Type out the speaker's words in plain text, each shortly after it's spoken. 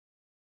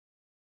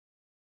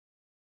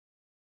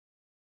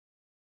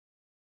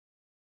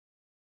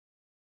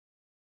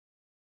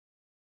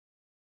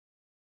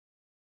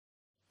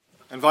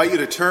I invite you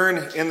to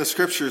turn in the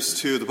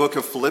scriptures to the book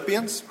of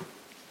Philippians.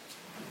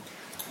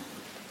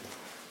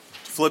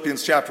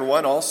 Philippians chapter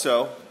 1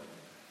 also.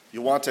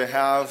 You'll want to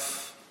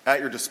have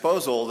at your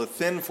disposal the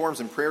Thin Forms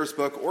and Prayers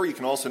book, or you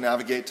can also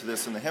navigate to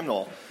this in the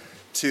hymnal,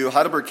 to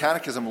Heidelberg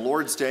Catechism,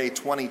 Lord's Day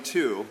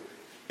 22.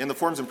 In the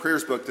Forms and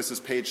Prayers book, this is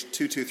page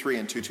 223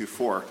 and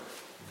 224,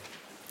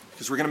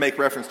 because we're going to make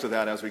reference to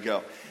that as we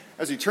go.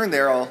 As you turn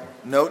there, I'll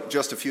note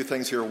just a few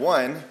things here.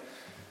 One,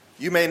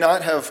 you may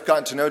not have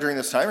gotten to know during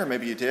this time, or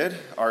maybe you did,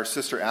 our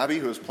sister Abby,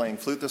 who is playing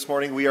flute this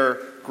morning. We are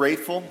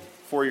grateful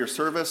for your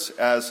service,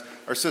 as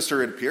our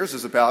sister, it appears,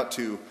 is about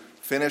to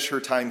finish her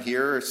time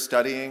here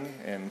studying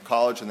in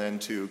college and then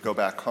to go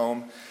back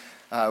home.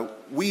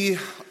 We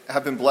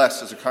have been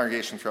blessed as a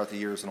congregation throughout the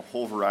years in a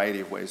whole variety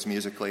of ways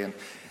musically, and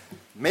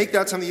make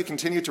that something you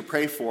continue to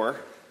pray for.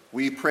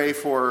 We pray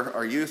for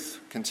our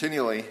youth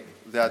continually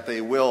that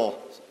they will,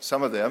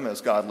 some of them,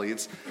 as God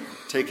leads,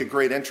 take a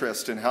great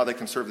interest in how they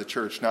can serve the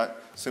church, not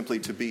simply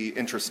to be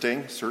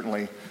interesting.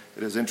 Certainly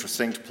it is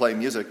interesting to play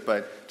music,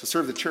 but to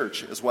serve the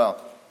church as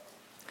well.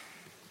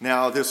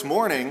 Now, this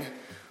morning,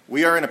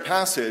 we are in a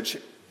passage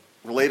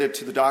related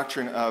to the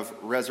doctrine of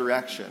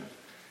resurrection.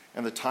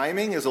 And the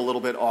timing is a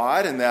little bit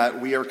odd in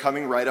that we are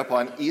coming right up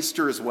on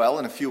Easter as well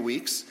in a few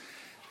weeks.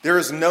 There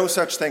is no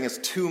such thing as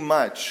too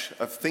much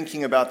of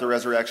thinking about the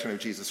resurrection of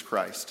Jesus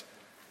Christ.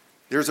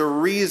 There's a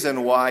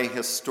reason why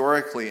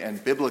historically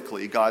and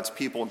biblically God's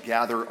people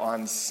gather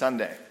on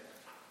Sunday.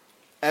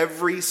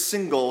 Every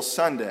single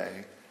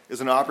Sunday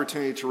is an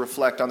opportunity to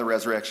reflect on the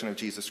resurrection of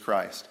Jesus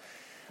Christ.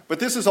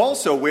 But this is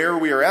also where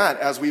we are at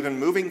as we've been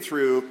moving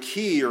through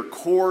key or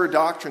core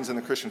doctrines in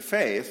the Christian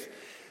faith,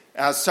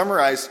 as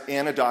summarized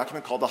in a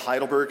document called the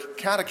Heidelberg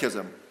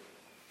Catechism.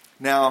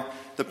 Now,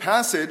 the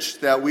passage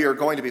that we are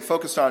going to be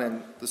focused on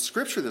in the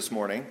scripture this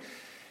morning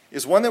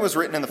is one that was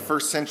written in the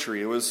first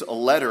century. It was a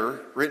letter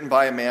written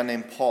by a man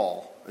named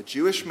Paul, a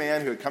Jewish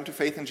man who had come to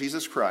faith in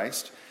Jesus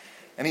Christ,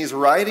 and he's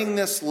writing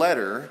this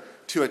letter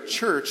to a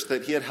church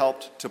that he had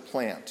helped to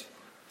plant.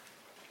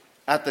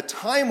 At the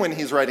time when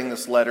he's writing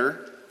this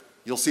letter,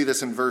 you'll see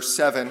this in verse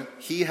 7,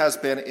 he has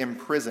been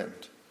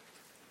imprisoned.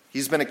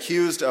 He's been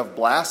accused of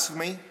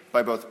blasphemy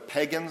by both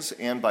pagans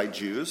and by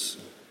Jews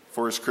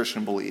for his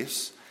Christian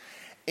beliefs.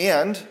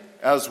 And,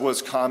 as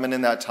was common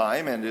in that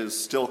time and is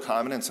still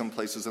common in some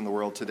places in the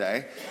world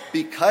today,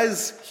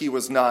 because he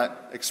was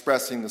not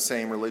expressing the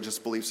same religious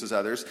beliefs as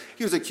others,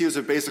 he was accused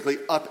of basically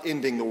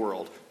upending the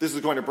world. This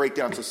is going to break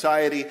down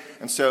society,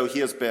 and so he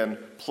has been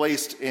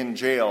placed in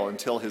jail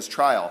until his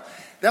trial.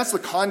 That's the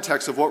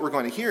context of what we're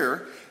going to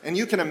hear, and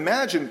you can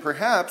imagine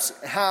perhaps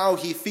how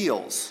he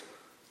feels.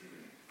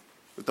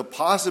 With the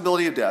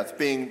possibility of death,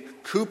 being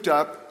cooped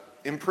up,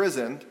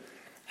 imprisoned,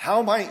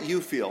 how might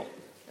you feel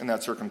in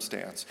that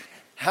circumstance?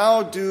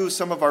 How do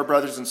some of our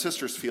brothers and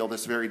sisters feel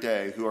this very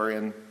day who are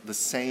in the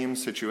same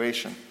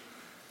situation?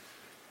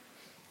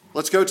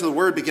 Let's go to the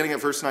word beginning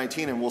at verse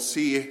 19, and we'll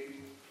see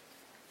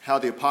how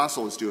the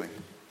apostle is doing.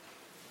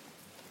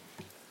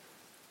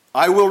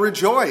 I will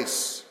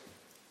rejoice,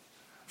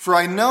 for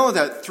I know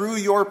that through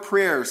your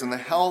prayers and the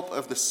help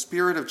of the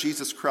Spirit of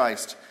Jesus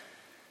Christ,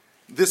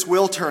 this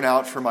will turn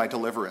out for my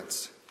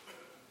deliverance,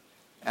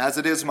 as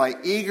it is my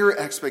eager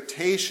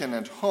expectation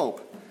and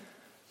hope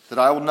that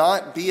I will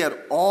not be at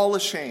all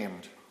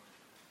ashamed,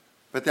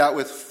 but that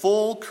with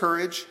full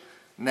courage,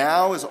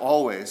 now as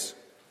always,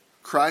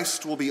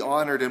 Christ will be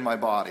honored in my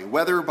body,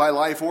 whether by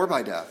life or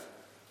by death.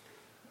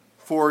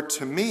 For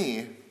to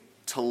me,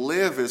 to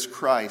live is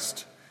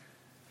Christ,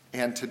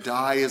 and to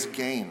die is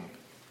gain.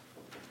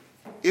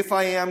 If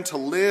I am to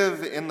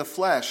live in the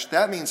flesh,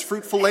 that means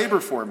fruitful labor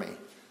for me.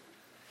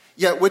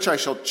 Yet which I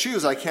shall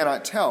choose, I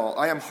cannot tell.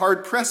 I am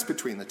hard pressed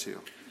between the two.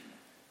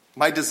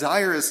 My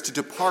desire is to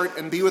depart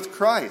and be with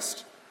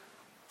Christ,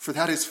 for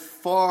that is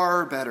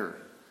far better.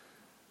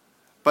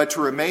 But to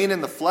remain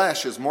in the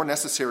flesh is more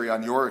necessary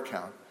on your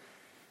account.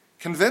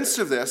 Convinced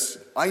of this,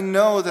 I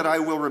know that I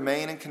will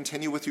remain and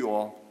continue with you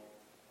all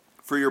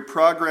for your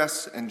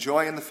progress and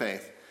joy in the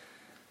faith,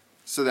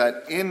 so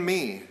that in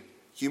me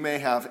you may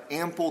have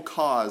ample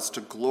cause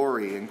to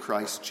glory in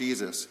Christ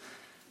Jesus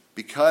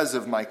because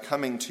of my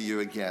coming to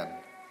you again.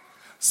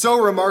 So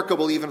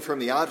remarkable even from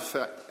the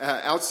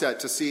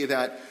outset to see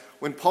that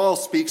when Paul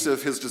speaks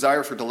of his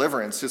desire for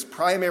deliverance, his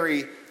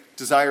primary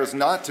desire is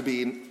not to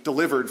be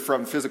delivered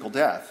from physical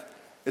death.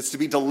 It's to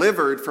be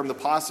delivered from the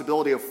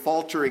possibility of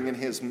faltering in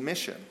his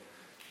mission.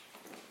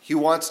 He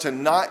wants to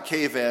not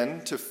cave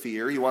in to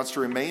fear. He wants to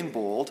remain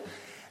bold.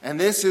 And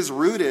this is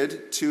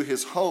rooted to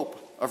his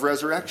hope of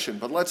resurrection.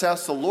 But let's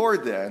ask the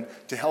Lord then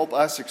to help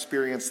us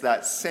experience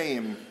that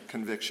same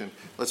conviction.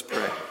 Let's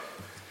pray.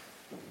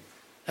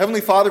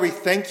 Heavenly Father, we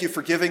thank you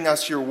for giving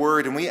us your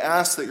word, and we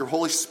ask that your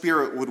Holy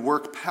Spirit would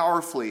work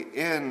powerfully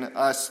in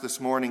us this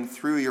morning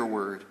through your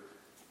word.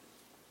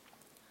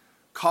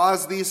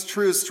 Cause these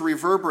truths to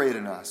reverberate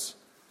in us.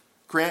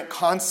 Grant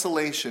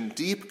consolation,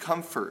 deep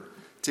comfort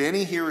to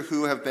any here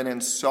who have been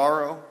in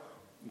sorrow,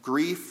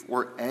 grief,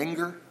 or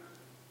anger,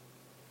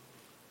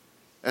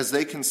 as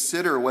they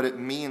consider what it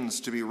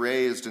means to be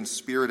raised in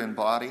spirit and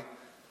body.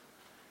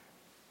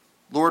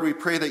 Lord, we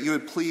pray that you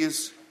would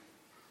please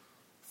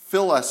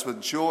fill us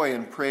with joy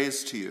and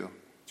praise to you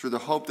through the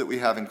hope that we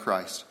have in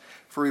Christ.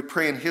 For we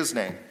pray in his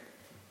name.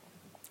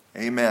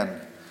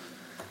 Amen.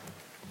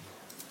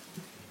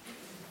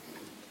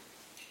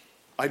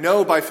 I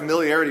know by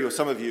familiarity with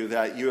some of you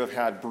that you have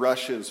had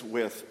brushes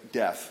with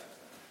death.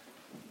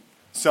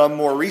 Some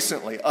more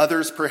recently,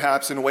 others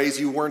perhaps in ways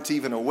you weren't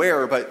even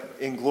aware, but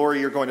in glory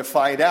you're going to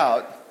find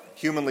out,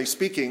 humanly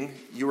speaking,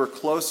 you were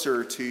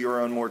closer to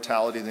your own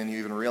mortality than you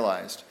even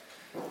realized.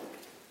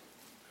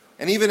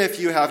 And even if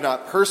you have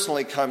not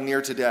personally come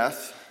near to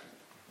death,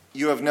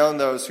 you have known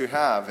those who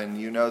have, and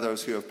you know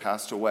those who have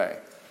passed away.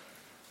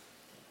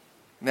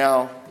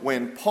 Now,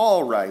 when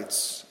Paul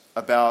writes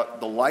about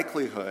the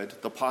likelihood,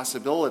 the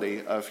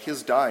possibility of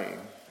his dying,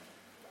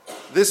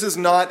 this is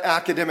not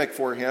academic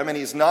for him, and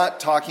he's not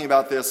talking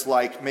about this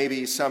like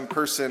maybe some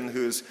person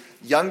who's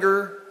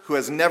younger, who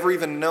has never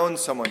even known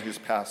someone who's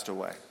passed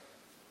away.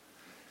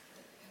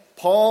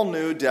 Paul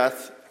knew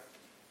death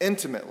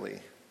intimately.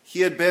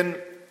 He had been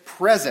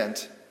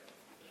present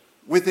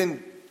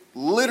within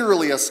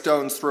literally a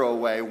stone's throw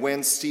away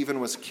when Stephen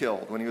was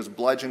killed, when he was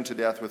bludgeoned to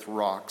death with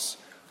rocks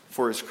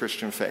for his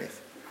Christian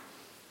faith.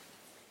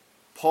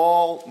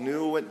 Paul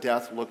knew what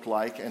death looked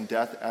like, and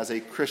death as a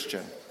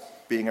Christian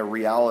being a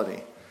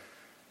reality.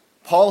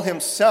 Paul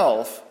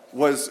himself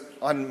was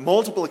on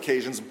multiple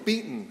occasions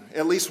beaten,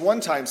 at least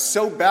one time,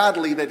 so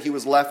badly that he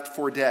was left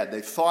for dead.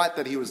 They thought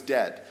that he was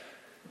dead.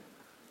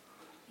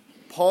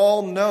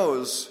 Paul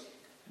knows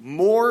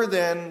more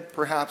than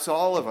perhaps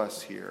all of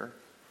us here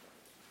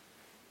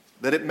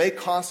that it may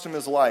cost him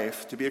his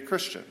life to be a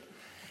Christian.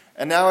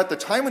 And now at the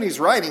time when he's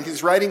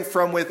writing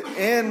from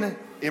within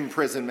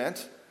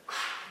imprisonment,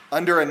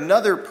 under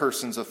another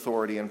person's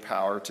authority and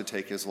power to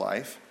take his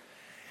life.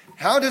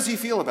 How does he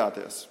feel about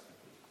this?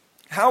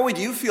 How would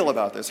you feel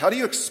about this? How do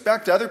you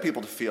expect other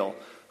people to feel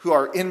who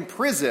are in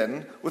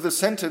prison with a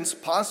sentence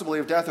possibly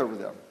of death over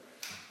them?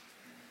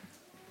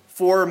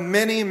 For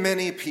many,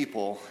 many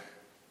people,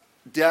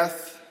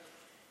 death,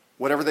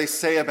 whatever they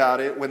say about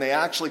it, when they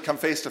actually come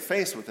face to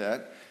face with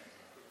it,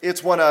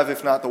 it's one of,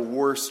 if not the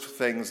worst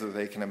things that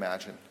they can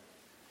imagine.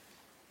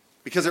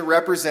 Because it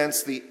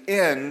represents the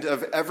end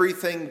of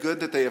everything good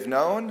that they have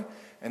known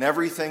and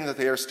everything that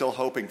they are still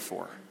hoping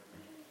for.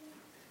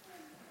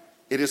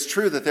 It is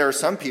true that there are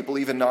some people,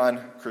 even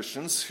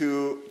non-Christians,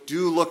 who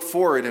do look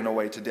forward in a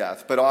way to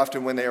death. But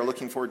often when they are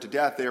looking forward to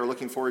death, they are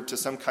looking forward to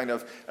some kind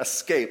of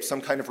escape, some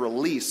kind of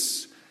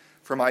release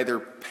from either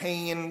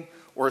pain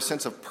or a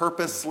sense of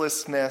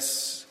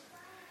purposelessness.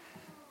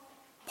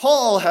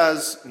 Paul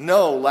has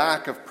no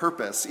lack of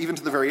purpose, even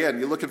to the very end.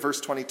 You look at verse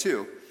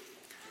 22.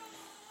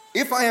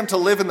 If I am to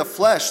live in the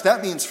flesh,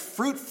 that means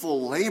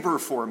fruitful labor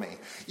for me.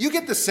 You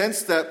get the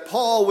sense that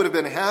Paul would have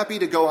been happy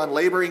to go on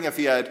laboring if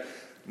he had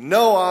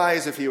no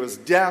eyes, if he was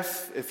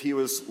deaf, if he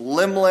was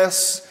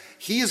limbless.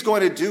 He is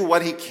going to do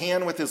what he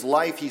can with his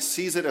life. He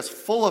sees it as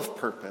full of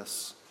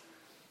purpose.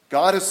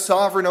 God is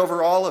sovereign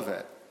over all of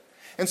it.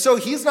 And so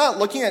he's not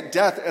looking at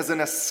death as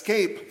an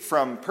escape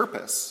from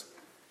purpose.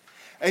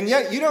 And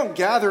yet you don't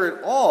gather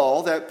at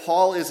all that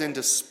Paul is in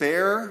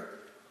despair,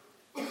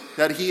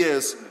 that he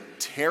is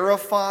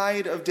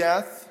terrified of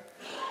death.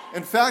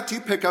 In fact, you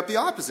pick up the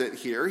opposite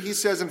here. He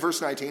says in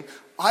verse 19,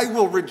 I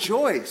will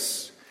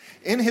rejoice.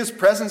 In his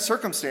present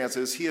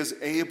circumstances, he is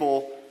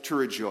able to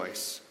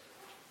rejoice.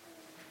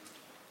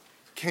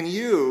 Can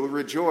you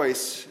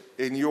rejoice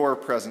in your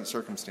present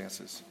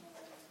circumstances?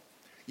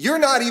 You're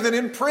not even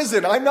in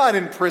prison. I'm not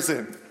in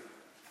prison.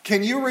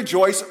 Can you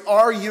rejoice?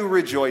 Are you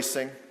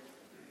rejoicing?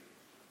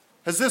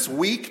 Has this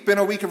week been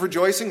a week of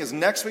rejoicing? Is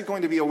next week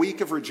going to be a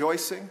week of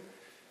rejoicing?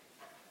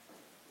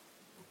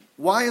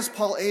 Why is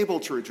Paul able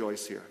to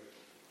rejoice here?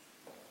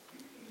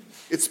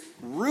 It's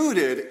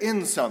rooted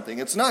in something.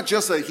 It's not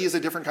just that he's a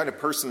different kind of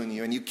person than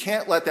you, and you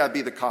can't let that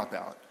be the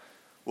cop-out.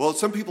 Well,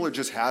 some people are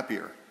just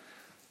happier.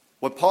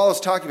 What Paul is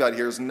talking about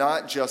here is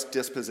not just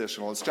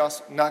dispositional. It's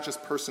just not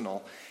just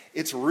personal.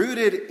 It's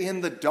rooted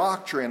in the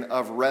doctrine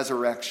of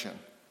resurrection.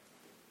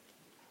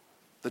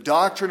 The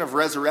doctrine of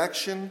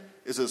resurrection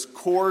is as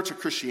core to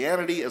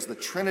Christianity as the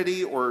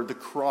Trinity or the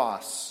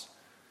cross.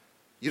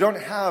 You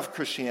don't have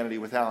Christianity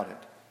without it.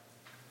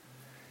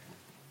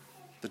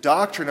 The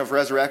doctrine of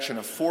resurrection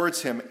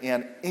affords him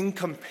an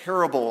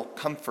incomparable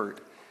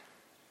comfort.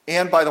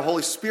 And by the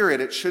Holy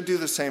Spirit, it should do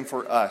the same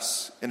for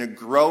us in a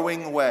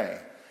growing way.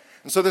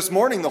 And so this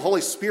morning, the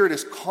Holy Spirit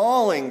is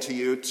calling to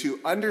you to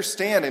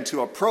understand and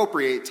to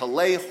appropriate, to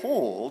lay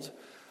hold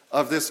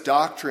of this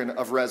doctrine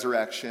of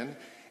resurrection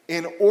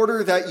in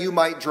order that you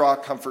might draw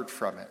comfort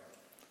from it.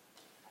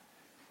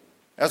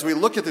 As we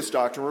look at this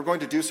doctrine, we're going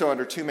to do so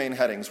under two main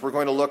headings. We're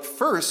going to look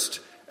first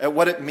at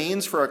what it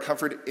means for our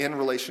comfort in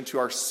relation to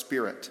our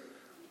spirit.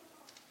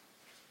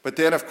 But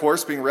then, of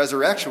course, being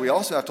resurrection, we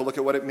also have to look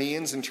at what it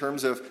means in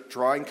terms of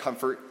drawing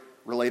comfort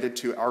related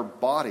to our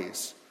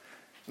bodies.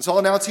 And so I'll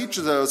announce each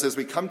of those as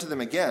we come to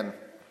them again.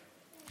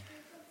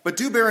 But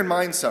do bear in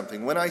mind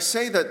something. When I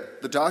say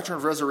that the doctrine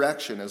of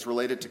resurrection is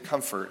related to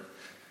comfort,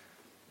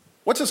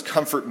 what does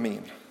comfort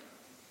mean?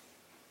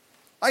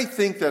 I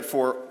think that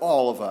for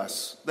all of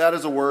us, that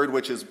is a word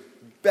which is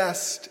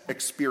best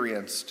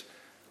experienced,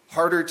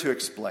 harder to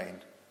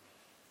explain,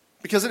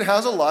 because it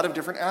has a lot of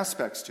different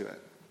aspects to it.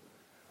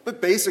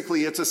 But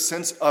basically, it's a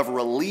sense of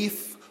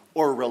relief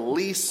or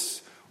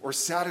release or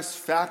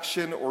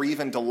satisfaction or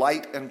even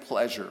delight and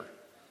pleasure.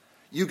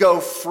 You go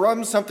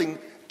from something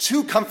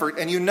to comfort,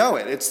 and you know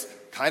it. It's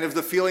kind of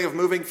the feeling of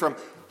moving from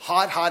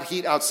hot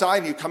heat outside,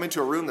 and you come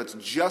into a room that's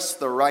just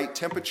the right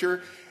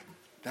temperature.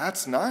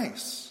 That's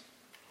nice.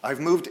 I've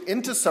moved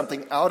into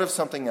something out of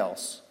something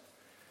else.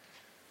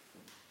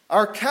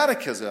 Our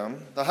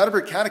catechism, the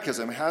Heidelberg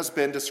Catechism, has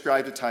been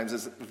described at times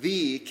as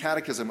the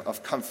catechism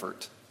of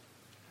comfort.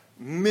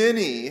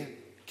 Many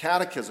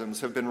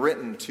catechisms have been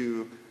written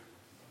to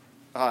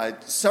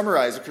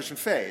summarize the Christian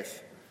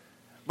faith.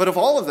 But of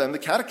all of them, the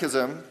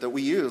catechism that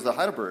we use, the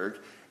Heidelberg,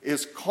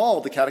 is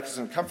called the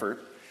Catechism of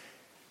Comfort.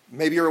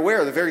 Maybe you're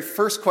aware, the very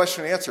first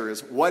question and answer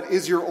is, what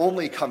is your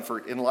only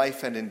comfort in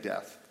life and in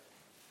death?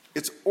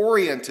 It's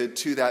oriented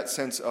to that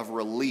sense of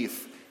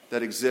relief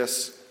that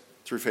exists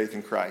through faith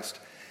in Christ.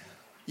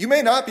 You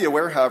may not be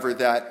aware, however,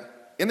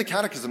 that in the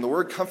Catechism, the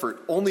word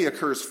comfort only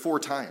occurs 4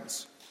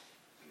 times.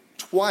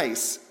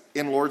 Twice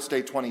in Lord's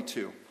Day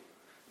 22.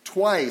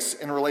 Twice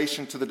in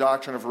relation to the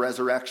doctrine of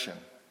resurrection.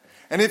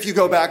 And if you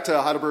go back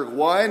to Heidelberg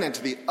 1 and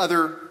to the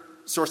other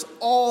source,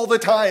 all the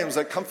times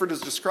that comfort is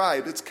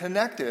described, it's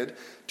connected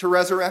to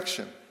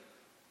resurrection.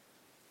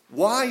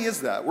 Why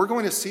is that? We're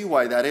going to see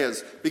why that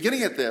is.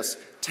 Beginning at this,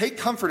 take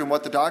comfort in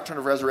what the doctrine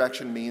of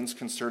resurrection means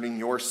concerning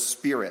your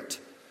spirit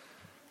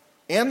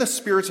and the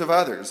spirits of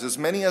others, as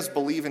many as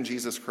believe in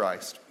Jesus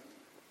Christ.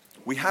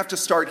 We have to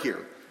start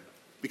here,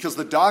 because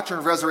the doctrine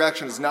of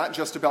resurrection is not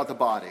just about the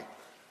body.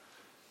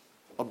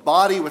 A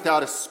body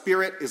without a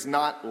spirit is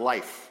not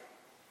life.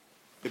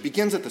 It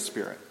begins at the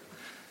spirit.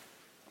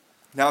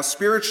 Now,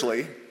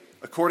 spiritually,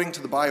 according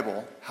to the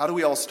Bible, how do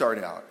we all start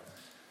out?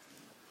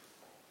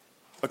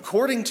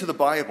 According to the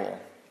Bible,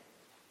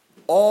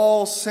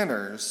 all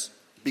sinners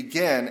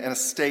begin in a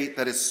state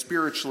that is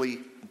spiritually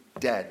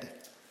dead.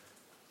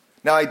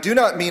 Now, I do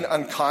not mean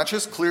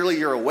unconscious. Clearly,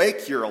 you're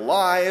awake, you're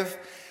alive.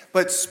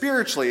 But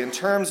spiritually, in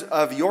terms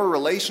of your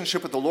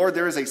relationship with the Lord,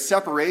 there is a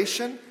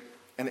separation,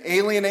 an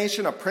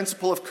alienation, a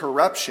principle of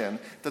corruption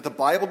that the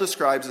Bible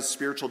describes as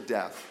spiritual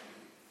death.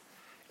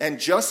 And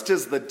just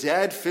as the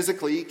dead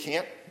physically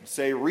can't,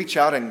 say, reach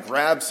out and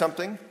grab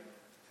something,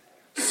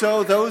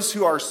 so those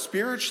who are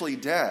spiritually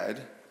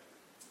dead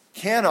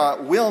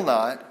cannot, will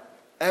not,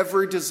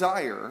 ever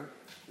desire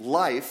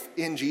life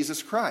in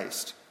Jesus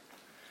Christ.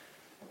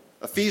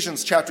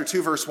 Ephesians chapter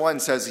 2, verse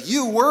 1 says,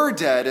 "You were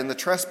dead in the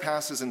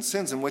trespasses and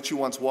sins in which you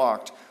once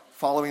walked,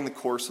 following the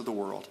course of the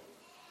world."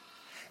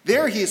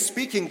 There he is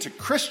speaking to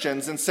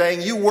Christians and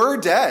saying, you were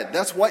dead.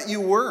 That's what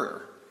you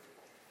were.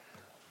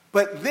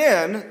 But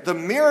then the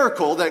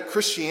miracle that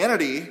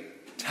Christianity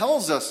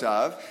tells us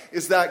of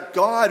is that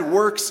God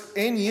works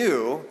in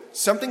you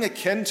something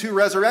akin to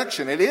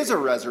resurrection. It is a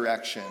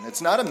resurrection.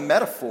 It's not a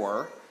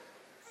metaphor.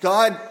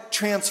 God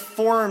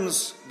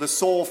transforms the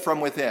soul from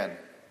within.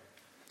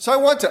 So I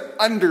want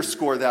to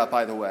underscore that,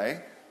 by the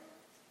way.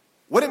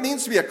 What it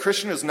means to be a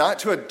Christian is not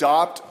to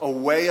adopt a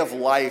way of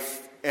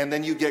life and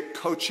then you get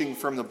coaching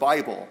from the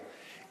Bible.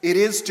 It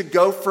is to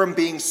go from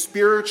being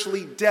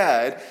spiritually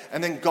dead,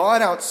 and then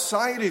God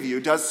outside of you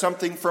does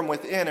something from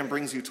within and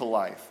brings you to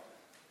life.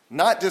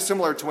 Not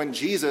dissimilar to when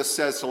Jesus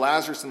says to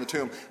Lazarus in the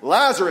tomb,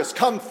 "Lazarus,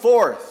 come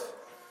forth."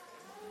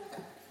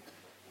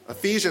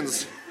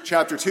 Ephesians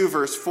chapter 2,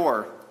 verse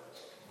 4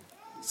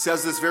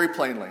 says this very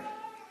plainly.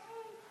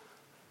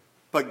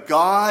 "But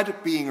God,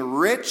 being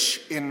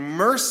rich in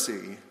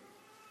mercy,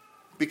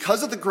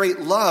 because of the great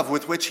love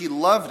with which he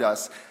loved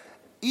us,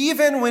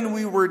 even when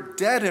we were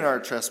dead in our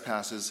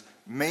trespasses,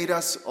 made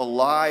us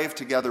alive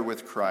together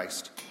with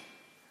Christ.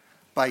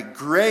 By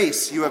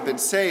grace you have been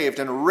saved,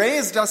 and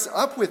raised us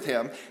up with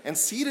him, and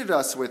seated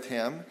us with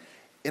him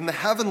in the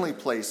heavenly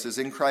places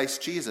in Christ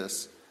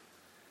Jesus,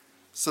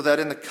 so that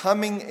in the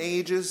coming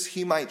ages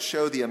he might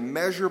show the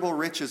immeasurable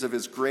riches of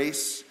his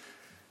grace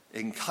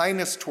and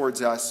kindness towards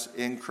us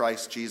in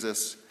Christ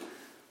Jesus.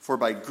 For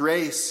by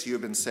grace you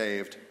have been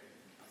saved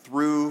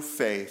through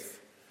faith."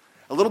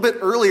 A little bit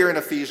earlier in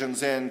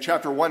Ephesians, in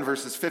chapter 1,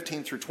 verses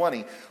 15 through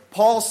 20,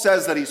 Paul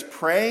says that he's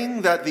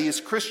praying that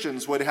these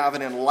Christians would have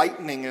an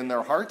enlightening in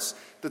their hearts,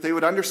 that they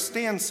would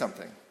understand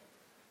something.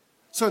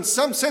 So in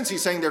some sense,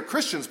 he's saying they're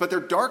Christians, but they're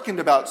darkened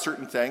about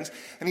certain things.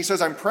 And he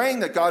says, I'm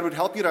praying that God would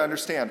help you to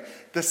understand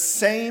the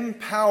same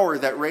power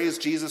that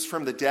raised Jesus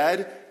from the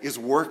dead is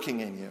working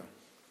in you.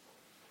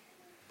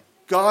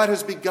 God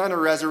has begun a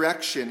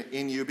resurrection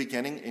in you,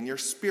 beginning in your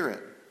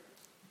spirit.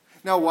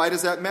 Now, why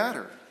does that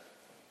matter?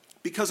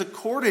 Because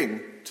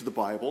according to the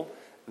Bible,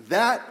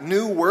 that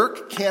new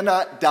work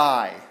cannot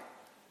die.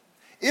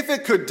 If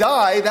it could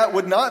die, that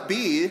would not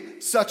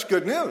be such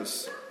good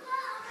news.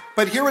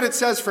 But hear what it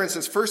says, for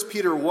instance, 1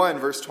 Peter 1,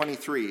 verse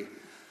 23.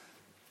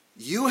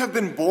 "You have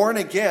been born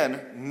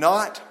again,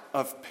 not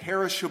of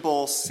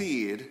perishable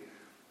seed,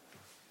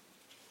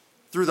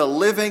 through the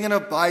living and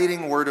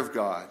abiding word of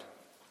God,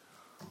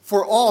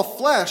 For all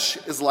flesh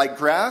is like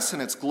grass,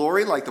 and its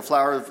glory like the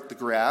flower of the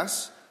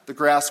grass. The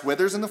grass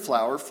withers and the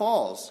flower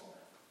falls.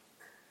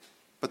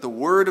 But the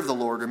word of the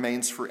Lord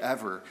remains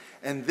forever.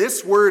 And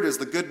this word is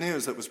the good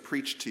news that was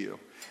preached to you.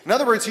 In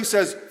other words, he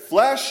says,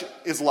 flesh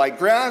is like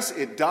grass.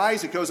 It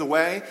dies, it goes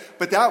away.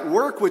 But that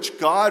work which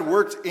God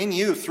worked in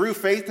you through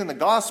faith in the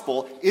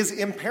gospel is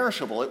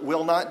imperishable. It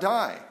will not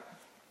die.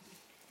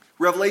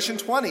 Revelation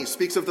 20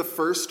 speaks of the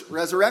first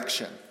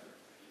resurrection.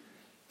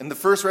 And the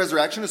first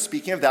resurrection is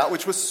speaking of that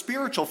which was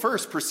spiritual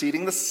first,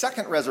 preceding the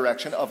second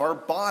resurrection of our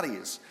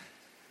bodies.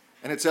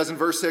 And it says in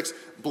verse 6,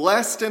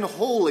 blessed and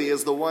holy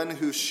is the one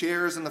who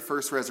shares in the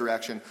first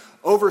resurrection.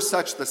 Over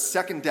such the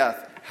second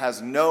death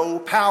has no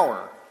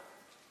power.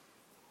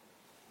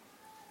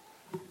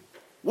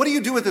 What do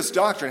you do with this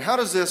doctrine? How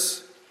does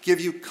this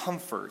give you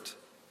comfort?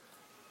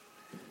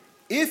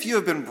 If you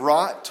have been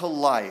brought to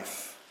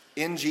life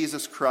in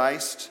Jesus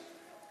Christ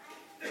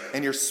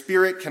and your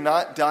spirit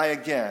cannot die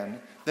again,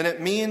 then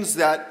it means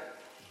that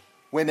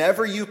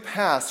whenever you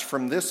pass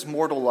from this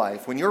mortal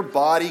life, when your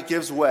body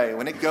gives way,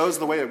 when it goes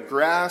the way of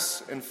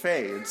grass and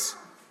fades,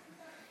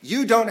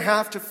 you don't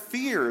have to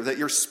fear that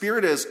your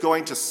spirit is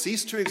going to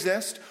cease to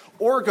exist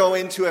or go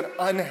into an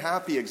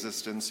unhappy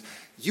existence.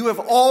 You have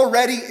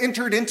already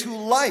entered into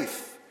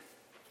life,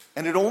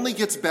 and it only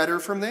gets better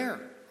from there.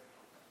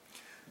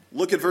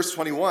 Look at verse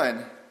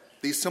 21,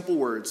 these simple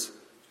words.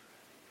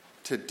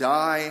 To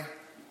die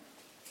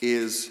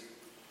is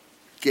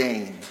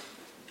gain.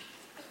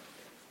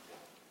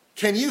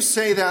 Can you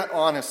say that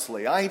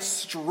honestly? I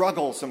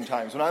struggle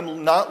sometimes when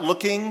I'm not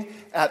looking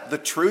at the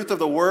truth of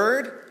the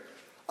word.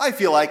 I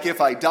feel like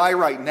if I die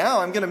right now,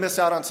 I'm going to miss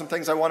out on some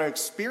things I want to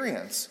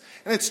experience.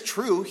 And it's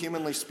true,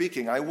 humanly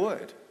speaking, I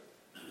would.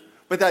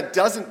 But that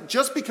doesn't,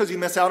 just because you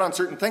miss out on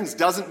certain things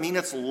doesn't mean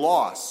it's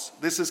loss.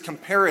 This is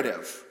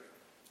comparative.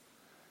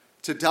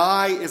 To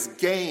die is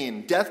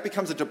gain. Death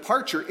becomes a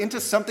departure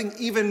into something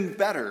even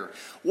better.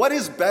 What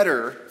is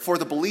better for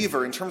the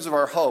believer in terms of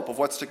our hope of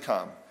what's to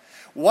come?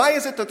 Why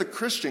is it that the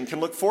Christian can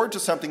look forward to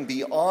something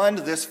beyond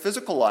this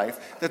physical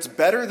life that's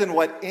better than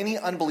what any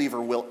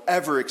unbeliever will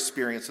ever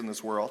experience in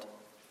this world?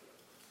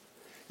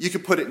 You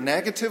could put it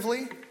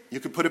negatively, you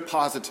could put it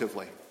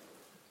positively.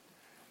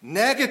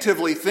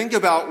 Negatively, think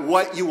about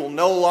what you will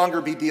no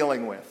longer be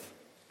dealing with.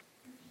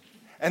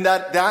 And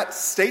that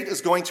state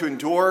is going to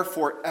endure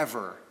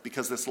forever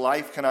because this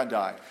life cannot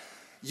die.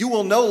 You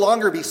will no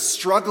longer be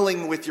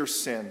struggling with your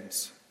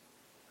sins.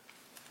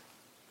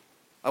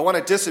 I want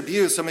to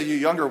disabuse some of you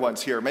younger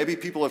ones here. Maybe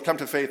people have come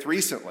to faith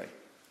recently.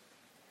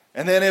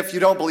 And then if you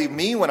don't believe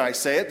me when I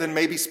say it, then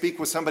maybe speak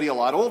with somebody a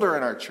lot older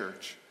in our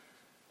church.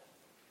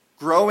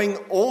 Growing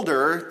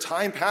older,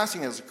 time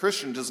passing as a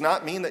Christian, does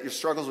not mean that your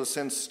struggles with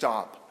sin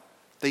stop.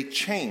 They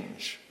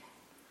change.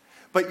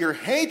 But your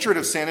hatred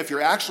of sin, if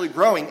you're actually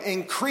growing,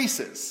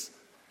 increases.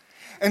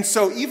 And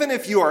so even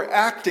if you are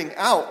acting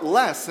out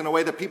less in a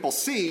way that people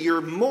see, you're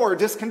more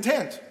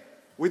discontent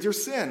with your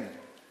sin.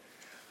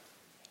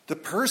 The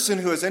person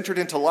who has entered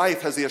into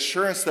life has the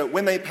assurance that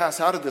when they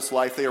pass out of this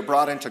life, they are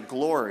brought into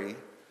glory.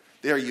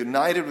 They are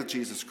united with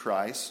Jesus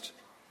Christ.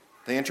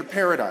 They enter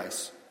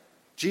paradise.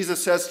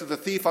 Jesus says to the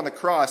thief on the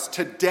cross,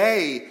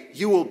 today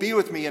you will be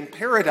with me in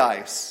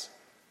paradise.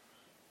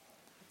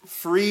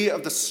 Free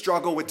of the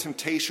struggle with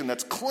temptation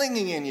that's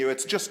clinging in you.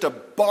 It's just a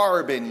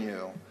barb in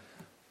you.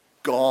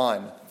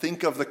 Gone.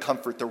 Think of the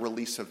comfort, the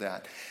release of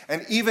that.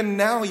 And even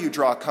now you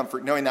draw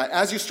comfort knowing that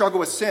as you struggle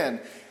with sin,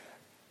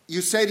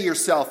 you say to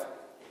yourself,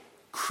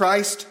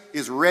 Christ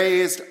is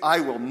raised.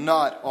 I will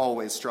not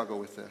always struggle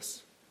with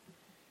this.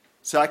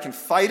 So I can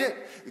fight it.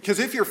 Because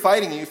if you're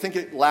fighting and you think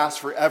it lasts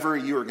forever,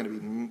 you are going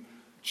to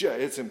be,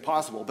 it's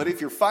impossible. But if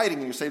you're fighting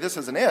and you say this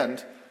has an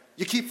end,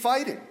 you keep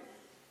fighting.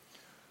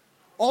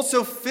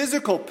 Also,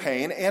 physical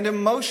pain and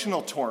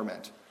emotional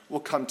torment will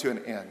come to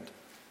an end.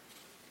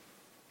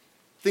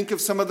 Think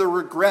of some of the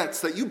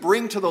regrets that you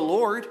bring to the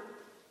Lord,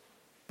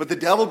 but the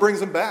devil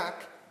brings them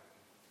back.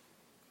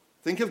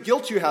 Think of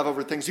guilt you have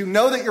over things. You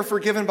know that you're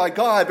forgiven by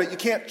God, but you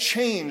can't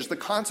change the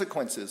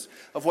consequences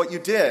of what you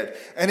did.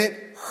 And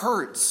it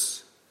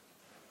hurts.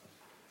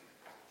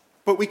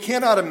 But we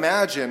cannot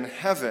imagine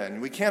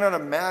heaven. We cannot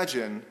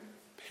imagine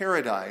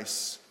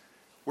paradise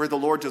where the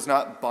Lord does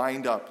not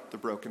bind up the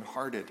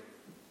brokenhearted.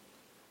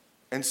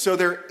 And so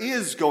there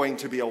is going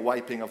to be a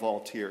wiping of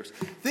all tears.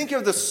 Think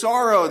of the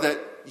sorrow that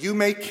you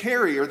may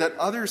carry or that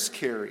others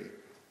carry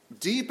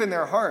deep in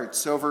their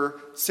hearts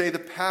over, say, the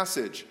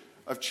passage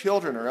of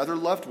children or other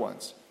loved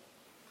ones.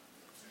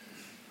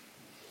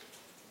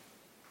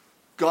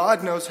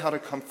 God knows how to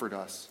comfort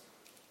us.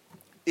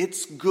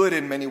 It's good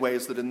in many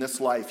ways that in this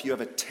life you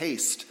have a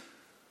taste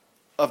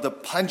of the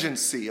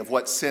pungency of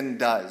what sin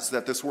does,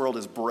 that this world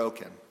is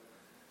broken.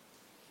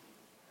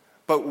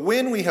 But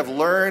when we have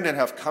learned and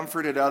have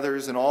comforted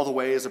others in all the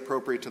ways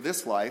appropriate to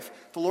this life,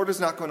 the Lord is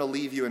not going to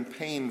leave you in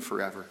pain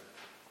forever.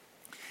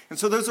 And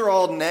so those are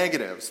all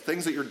negatives,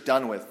 things that you're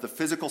done with. The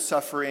physical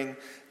suffering,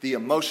 the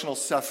emotional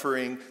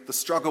suffering, the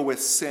struggle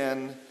with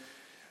sin,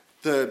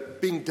 the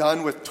being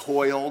done with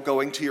toil,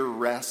 going to your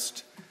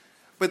rest.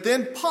 But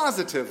then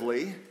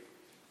positively,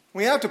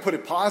 we have to put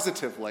it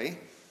positively,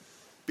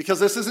 because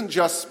this isn't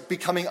just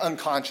becoming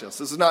unconscious.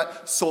 This is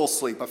not soul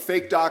sleep. A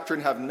fake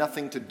doctrine have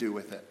nothing to do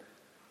with it.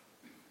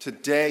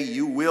 Today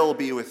you will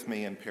be with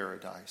me in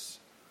paradise.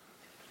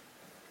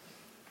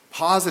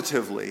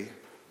 Positively,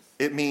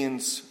 it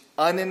means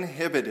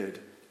uninhibited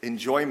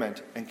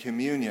enjoyment and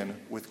communion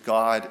with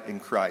God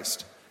in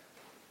Christ.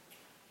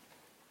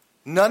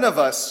 None of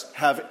us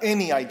have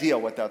any idea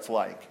what that's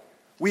like.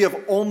 We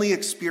have only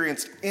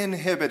experienced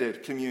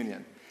inhibited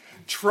communion.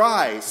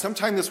 Try,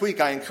 sometime this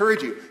week, I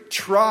encourage you,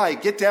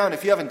 get down,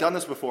 if you haven't done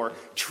this before,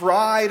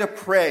 try to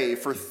pray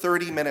for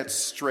 30 minutes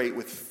straight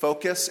with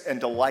focus and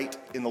delight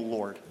in the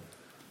Lord.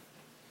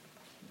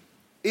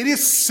 It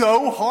is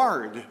so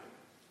hard,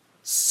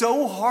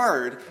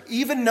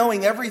 even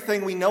knowing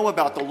everything we know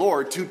about the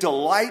Lord, to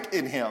delight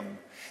in him.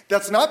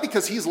 That's not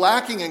because he's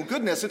lacking in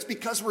goodness. It's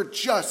because we're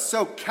just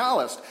so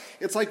calloused.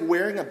 It's like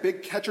wearing a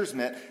big catcher's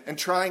mitt and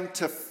trying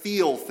to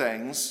feel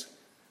things.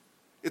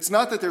 It's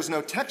not that there's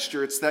no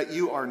texture. It's that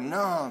you are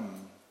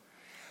numb.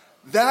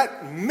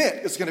 That mitt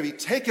is going to be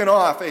taken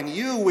off, and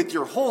you, with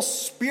your whole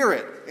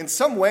spirit, in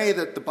some way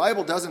that the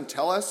Bible doesn't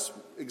tell us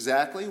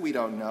exactly, we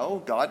don't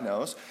know, God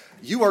knows,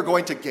 you are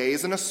going to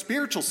gaze in a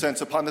spiritual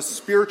sense upon the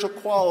spiritual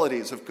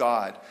qualities of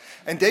God.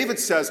 And David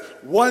says,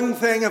 one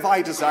thing have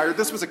I desired.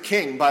 This was a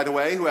king, by the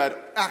way, who had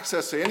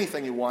access to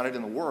anything he wanted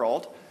in the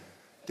world.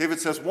 David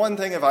says, one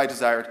thing have I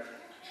desired,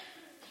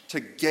 to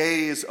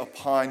gaze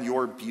upon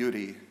your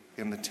beauty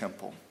in the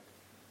temple.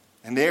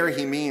 And there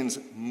he means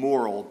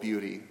moral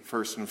beauty,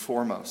 first and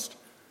foremost.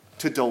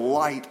 To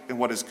delight in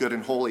what is good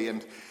and holy,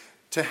 and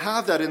to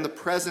have that in the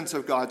presence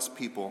of God's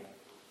people.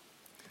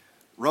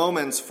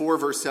 Romans 4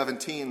 verse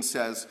 17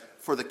 says,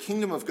 for the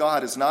kingdom of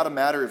God is not a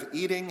matter of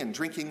eating and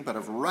drinking, but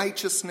of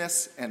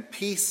righteousness and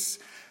peace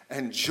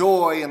and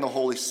joy in the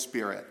Holy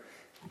Spirit.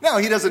 Now,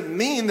 he doesn't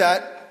mean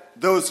that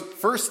those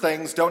first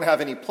things don't have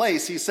any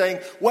place. He's saying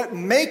what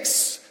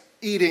makes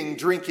eating,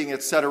 drinking,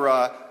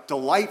 etc.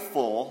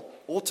 delightful,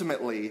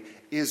 ultimately,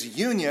 is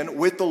union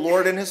with the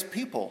Lord and his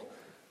people.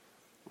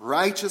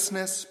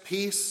 Righteousness,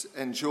 peace,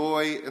 and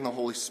joy in the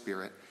Holy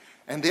Spirit.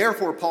 And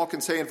therefore, Paul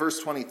can say in verse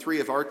 23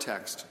 of our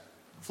text,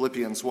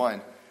 Philippians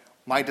 1,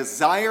 my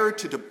desire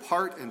to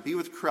depart and be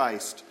with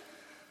Christ,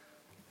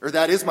 or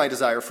that is my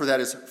desire, for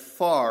that is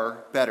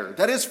far better.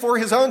 That is for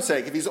his own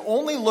sake. If he's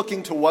only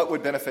looking to what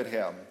would benefit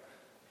him,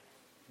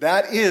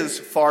 that is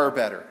far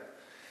better.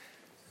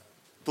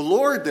 The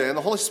Lord then,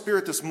 the Holy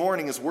Spirit this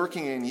morning is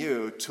working in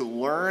you to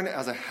learn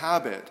as a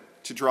habit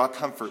to draw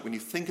comfort when you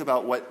think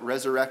about what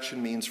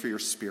resurrection means for your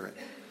spirit.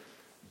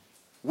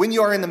 When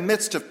you are in the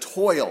midst of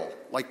toil,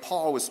 like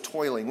Paul was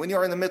toiling, when you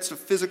are in the midst of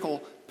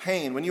physical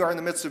pain, when you are in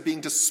the midst of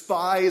being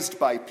despised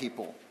by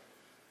people,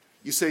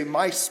 you say,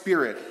 my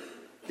spirit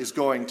is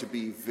going to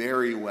be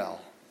very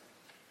well.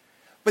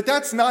 But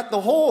that's not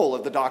the whole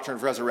of the doctrine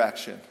of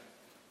resurrection.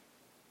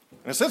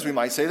 In a sense, we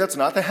might say that's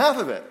not the half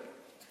of it.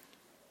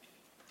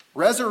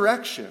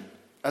 Resurrection,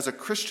 as a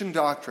Christian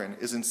doctrine,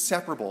 is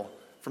inseparable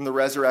from the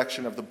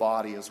resurrection of the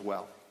body as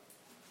well.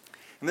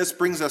 And this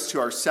brings us to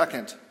our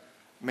second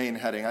main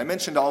heading. I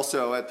mentioned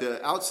also at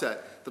the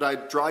outset that I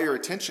draw your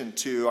attention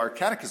to our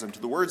catechism,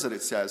 to the words that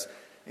it says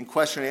in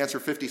question and answer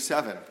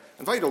 57. I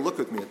invite you to look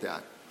with me at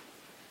that.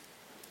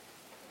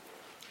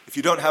 If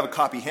you don't have a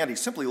copy handy,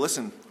 simply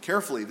listen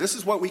carefully. This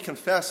is what we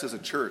confess as a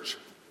church,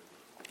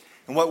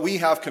 and what we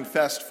have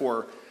confessed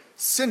for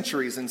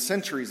centuries and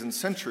centuries and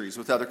centuries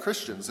with other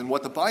Christians, and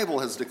what the Bible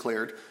has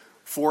declared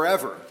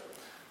forever.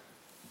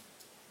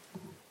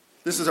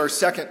 This is our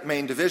second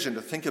main division,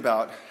 to think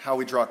about how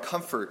we draw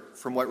comfort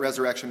from what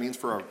resurrection means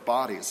for our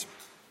bodies.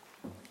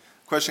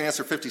 Question and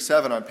answer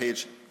 57 on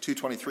page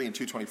 223 and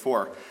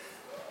 224.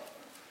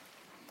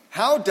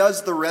 How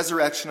does the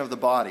resurrection of the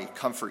body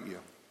comfort you?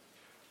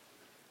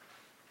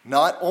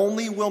 Not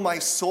only will my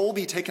soul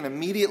be taken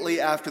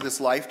immediately after this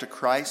life to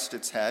Christ,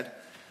 its head,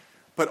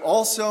 but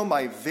also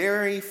my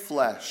very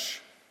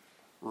flesh,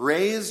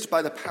 raised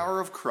by the power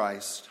of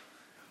Christ,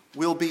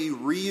 will be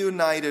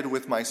reunited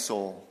with my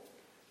soul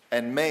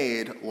and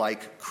made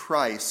like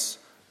Christ's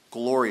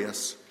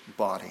glorious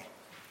body.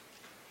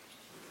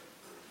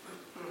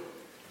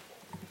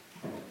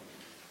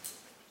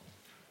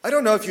 I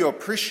don't know if you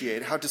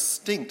appreciate how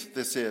distinct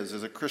this is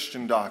as a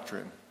Christian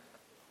doctrine.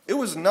 It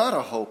was not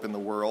a hope in the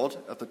world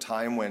at the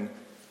time when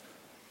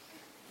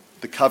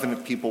the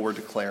covenant people were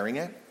declaring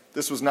it.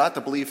 This was not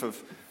the belief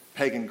of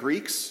pagan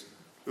Greeks.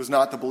 It was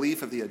not the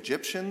belief of the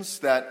Egyptians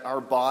that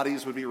our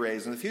bodies would be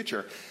raised in the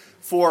future.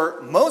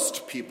 For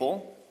most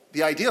people,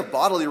 the idea of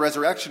bodily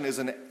resurrection is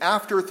an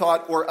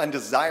afterthought or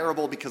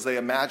undesirable because they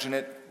imagine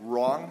it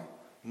wrong,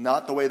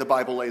 not the way the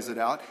Bible lays it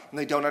out, and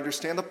they don't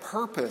understand the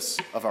purpose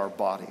of our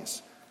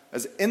bodies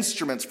as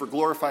instruments for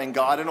glorifying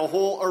God in a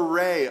whole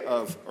array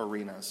of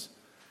arenas.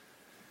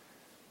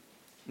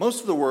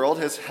 Most of the world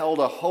has held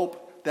a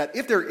hope that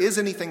if there is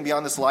anything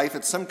beyond this life,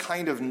 it's some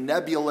kind of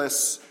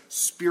nebulous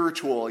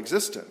spiritual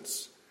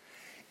existence.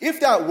 If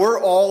that were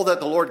all that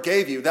the Lord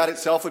gave you, that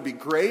itself would be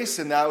grace,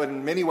 and that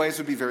in many ways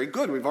would be very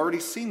good. We've already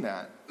seen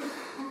that.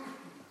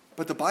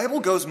 But the Bible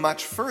goes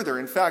much further.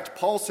 In fact,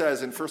 Paul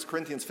says in 1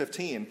 Corinthians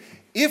 15,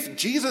 if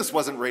Jesus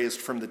wasn't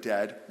raised from the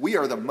dead, we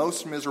are the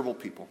most miserable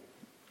people.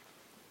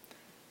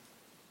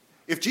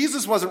 If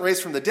Jesus wasn't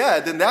raised from the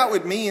dead, then that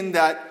would mean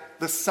that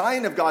the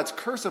sign of God's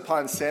curse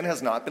upon sin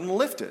has not been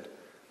lifted.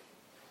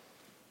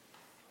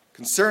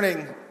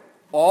 Concerning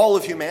all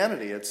of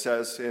humanity, it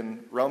says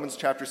in Romans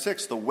chapter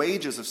 6, the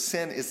wages of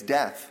sin is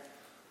death.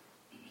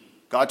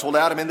 God told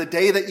Adam, in the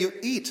day that you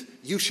eat,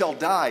 you shall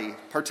die.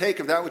 Partake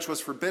of that which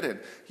was forbidden.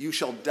 You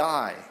shall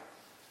die.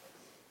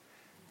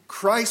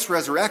 Christ's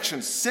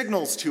resurrection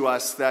signals to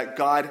us that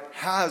God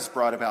has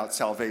brought about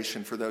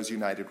salvation for those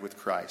united with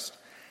Christ.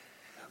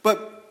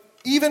 But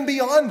even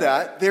beyond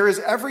that, there is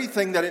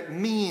everything that it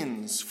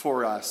means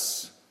for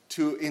us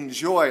to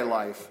enjoy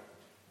life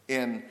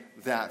in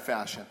that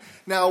fashion.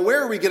 Now,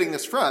 where are we getting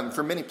this from?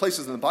 From many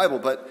places in the Bible,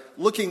 but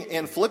looking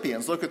in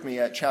Philippians, look with me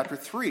at chapter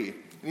 3,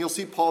 and you'll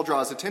see Paul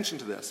draws attention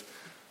to this.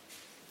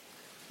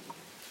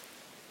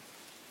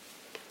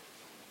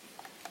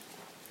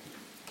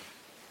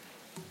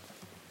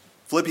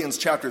 Philippians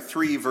chapter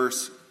 3,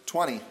 verse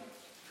 20.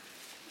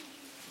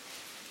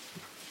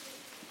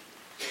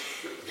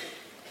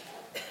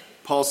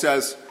 Paul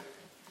says,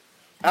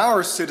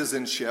 our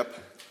citizenship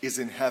is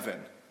in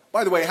heaven.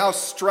 By the way, how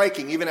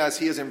striking, even as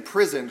he is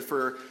imprisoned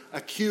for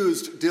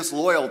accused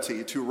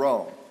disloyalty to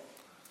Rome.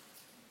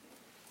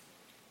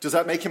 Does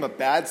that make him a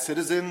bad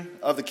citizen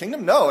of the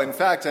kingdom? No. In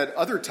fact, at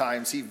other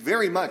times, he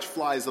very much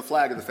flies the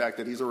flag of the fact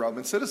that he's a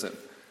Roman citizen.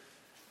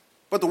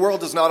 But the world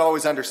does not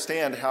always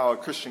understand how a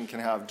Christian can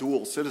have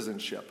dual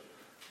citizenship.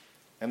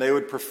 And they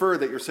would prefer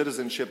that your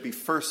citizenship be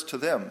first to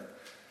them.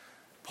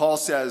 Paul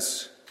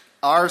says,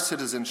 our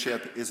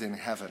citizenship is in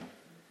heaven.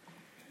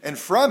 And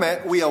from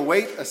it, we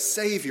await a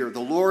Savior, the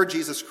Lord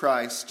Jesus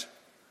Christ,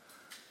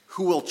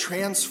 who will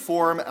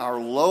transform our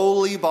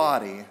lowly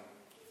body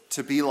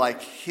to be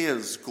like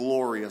his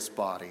glorious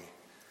body,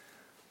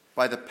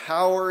 by the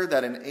power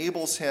that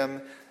enables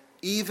him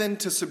even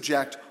to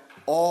subject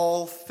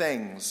all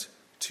things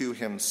to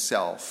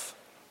himself.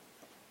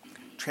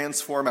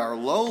 Transform our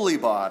lowly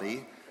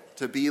body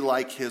to be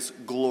like his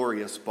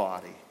glorious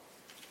body.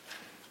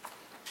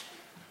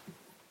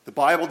 The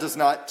Bible does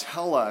not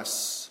tell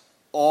us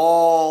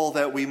all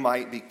that we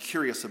might be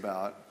curious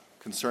about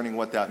concerning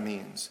what that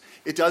means.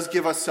 It does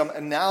give us some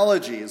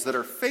analogies that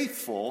are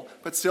faithful,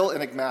 but still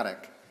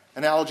enigmatic.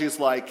 Analogies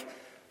like,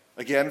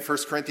 again, 1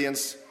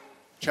 Corinthians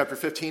chapter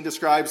 15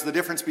 describes the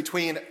difference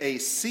between a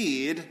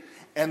seed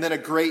and then a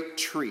great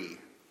tree.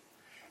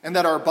 And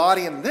that our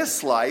body in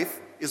this life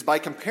is by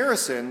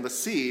comparison the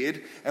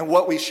seed, and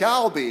what we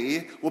shall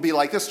be will be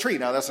like this tree.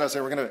 Now, that's not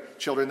saying we're going to have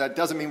children. That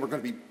doesn't mean we're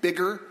going to be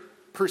bigger,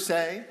 per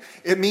se.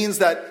 It means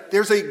that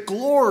there's a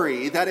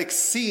glory that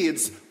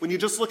exceeds, when you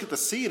just look at the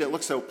seed, it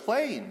looks so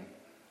plain,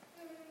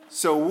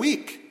 so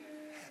weak.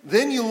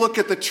 Then you look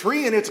at the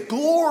tree and it's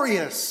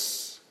glorious.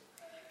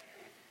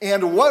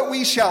 And what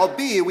we shall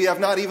be, we have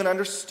not even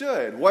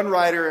understood. One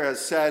writer has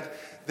said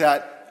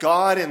that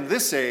God in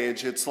this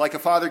age, it's like a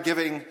father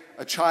giving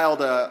a child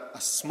a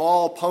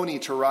small pony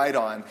to ride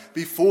on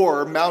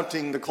before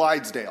mounting the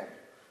Clydesdale.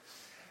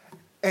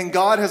 And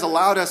God has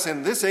allowed us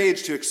in this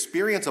age to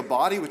experience a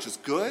body which is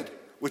good,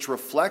 which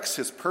reflects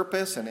his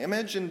purpose and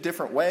image in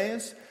different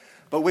ways,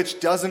 but which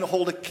doesn't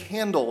hold a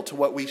candle to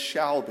what we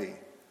shall be.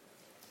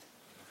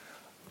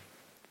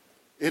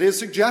 It is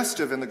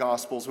suggestive in the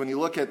Gospels when you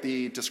look at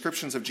the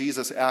descriptions of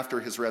Jesus after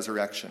his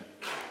resurrection.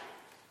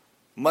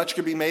 Much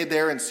could be made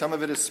there, and some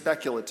of it is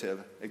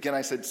speculative. Again,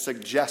 I said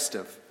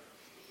suggestive.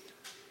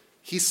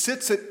 He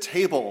sits at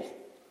table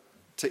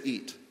to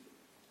eat.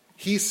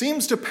 He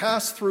seems to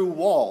pass through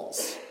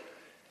walls.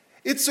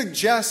 It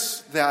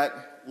suggests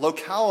that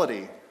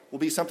locality will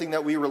be something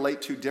that we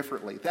relate to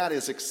differently. That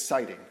is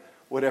exciting,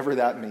 whatever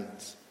that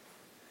means.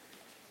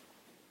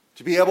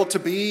 To be able to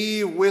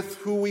be with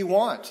who we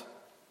want,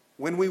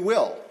 when we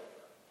will.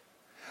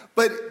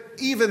 But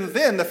even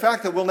then, the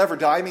fact that we'll never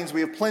die means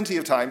we have plenty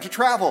of time to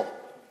travel.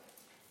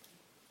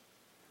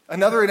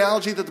 Another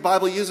analogy that the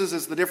Bible uses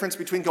is the difference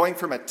between going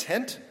from a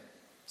tent,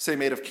 say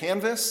made of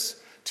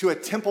canvas, to a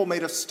temple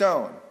made of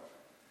stone.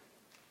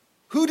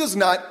 Who does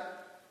not,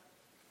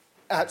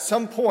 at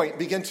some point,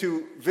 begin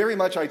to very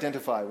much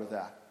identify with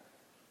that?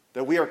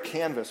 That we are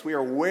canvas, we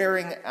are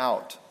wearing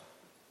out.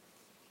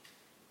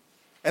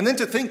 And then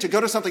to think to go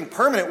to something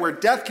permanent where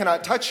death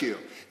cannot touch you.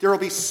 There will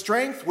be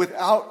strength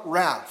without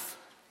wrath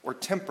or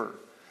temper,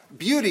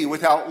 beauty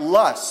without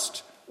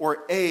lust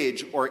or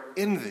age or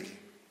envy.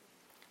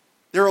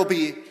 There will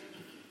be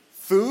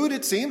food,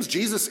 it seems,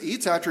 Jesus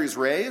eats after he's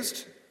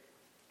raised,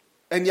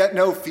 and yet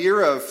no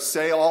fear of,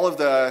 say, all of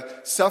the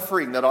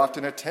suffering that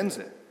often attends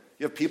it.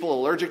 You have people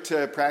allergic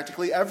to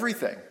practically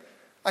everything.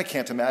 I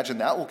can't imagine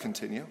that will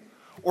continue.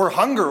 Or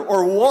hunger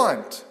or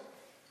want.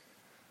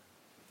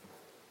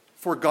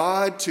 For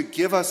God to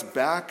give us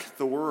back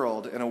the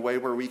world in a way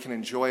where we can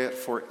enjoy it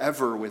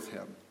forever with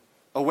him.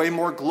 A way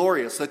more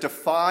glorious that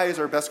defies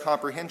our best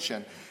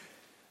comprehension.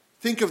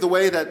 Think of the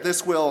way that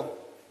this will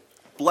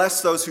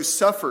bless those who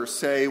suffer,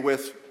 say,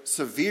 with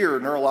severe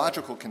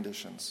neurological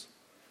conditions.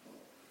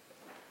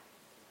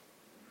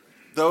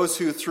 those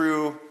who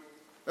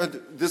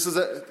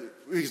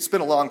we could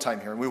spend a long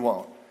time here and we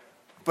won't,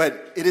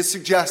 but it is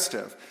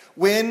suggestive.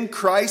 When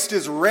Christ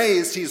is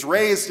raised, he's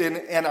raised in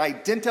an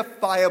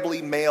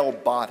identifiably male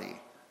body.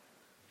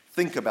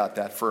 Think about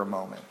that for a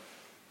moment.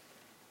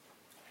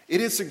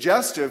 It is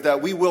suggestive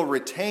that we will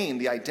retain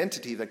the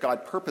identity that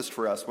God purposed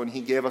for us when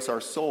he gave us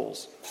our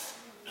souls.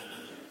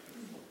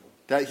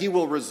 That he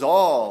will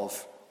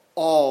resolve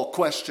all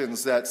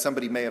questions that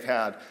somebody may have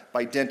had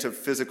by dint of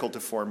physical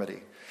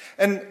deformity.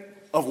 And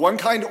of one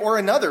kind or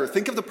another,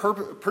 think of the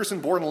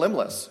person born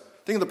limbless.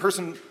 Think of the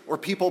person or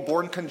people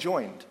born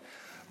conjoined.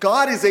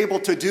 God is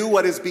able to do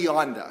what is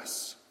beyond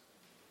us.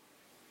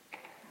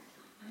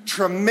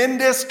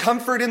 Tremendous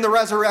comfort in the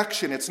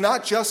resurrection. It's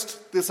not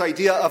just this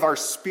idea of our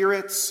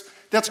spirits.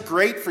 That's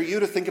great for you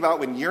to think about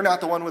when you're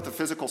not the one with the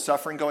physical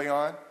suffering going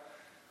on.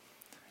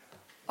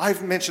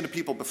 I've mentioned to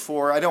people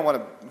before, I don't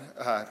want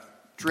to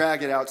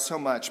drag it out so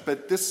much,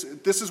 but this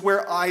is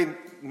where I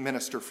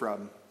minister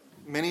from.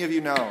 Many of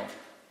you know.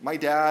 My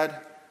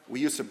dad, we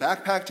used to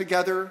backpack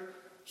together.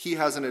 He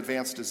has an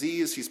advanced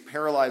disease. He's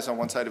paralyzed on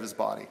one side of his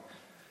body.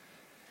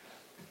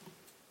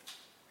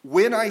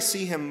 When I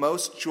see him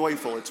most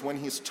joyful, it's when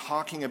he's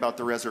talking about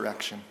the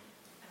resurrection.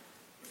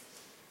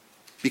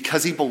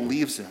 Because he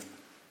believes it.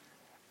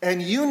 And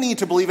you need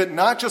to believe it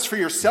not just for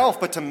yourself,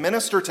 but to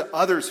minister to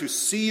others who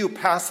see you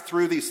pass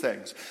through these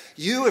things.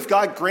 You, if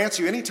God grants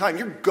you any time,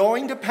 you're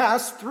going to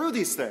pass through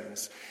these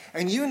things.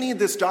 And you need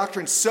this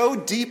doctrine so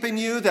deep in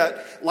you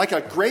that, like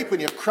a grape, when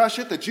you crush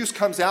it, the juice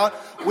comes out.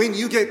 When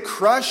you get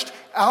crushed,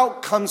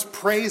 out comes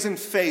praise and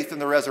faith in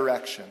the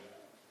resurrection.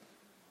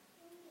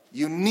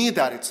 You need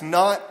that. It's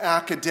not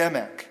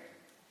academic,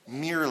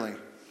 merely.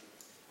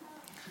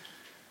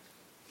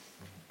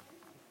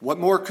 What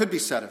more could be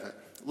said of it?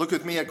 Look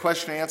with me at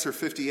question and answer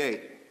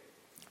 58,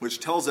 which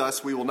tells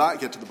us we will not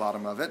get to the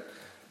bottom of it.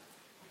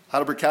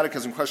 Heidelberg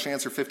Catechism, question and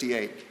answer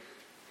 58.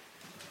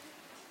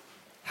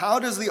 How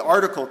does the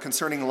article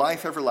concerning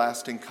life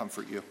everlasting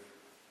comfort you?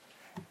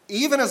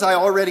 Even as I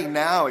already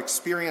now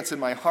experience in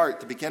my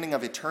heart the beginning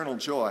of eternal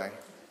joy,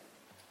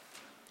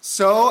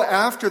 so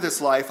after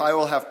this life I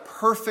will have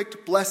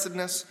perfect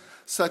blessedness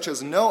such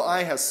as no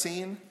eye has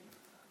seen,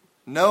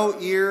 no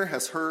ear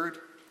has heard,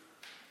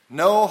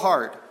 no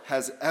heart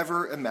has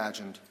ever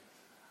imagined,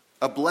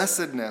 a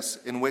blessedness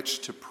in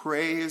which to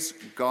praise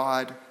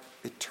God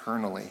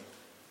eternally.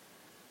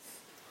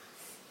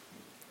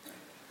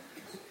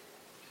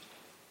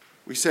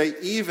 We say,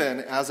 even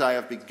as I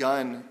have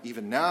begun,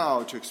 even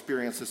now, to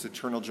experience this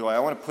eternal joy, I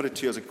want to put it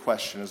to you as a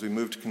question as we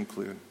move to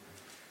conclude.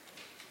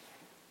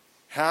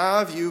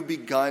 Have you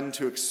begun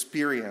to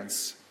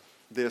experience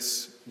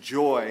this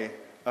joy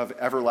of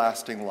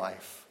everlasting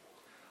life?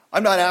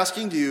 I'm not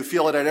asking, do you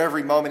feel it at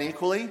every moment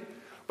equally?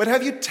 But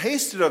have you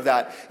tasted of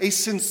that? A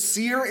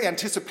sincere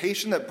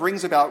anticipation that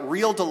brings about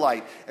real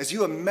delight as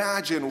you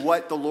imagine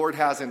what the Lord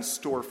has in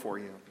store for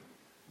you.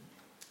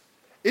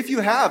 If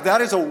you have,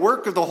 that is a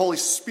work of the Holy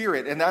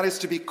Spirit, and that is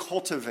to be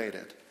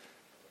cultivated.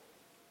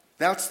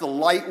 That's the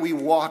light we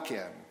walk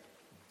in.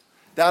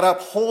 That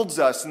upholds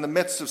us in the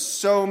midst of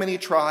so many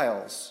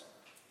trials,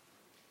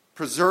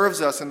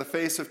 preserves us in the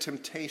face of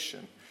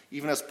temptation,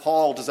 even as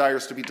Paul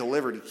desires to be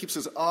delivered. He keeps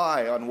his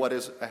eye on what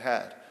is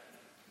ahead.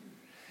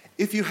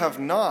 If you have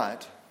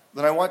not,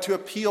 then I want to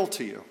appeal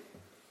to you.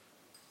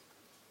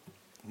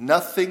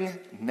 Nothing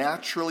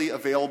naturally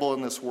available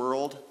in this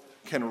world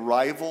can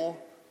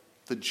rival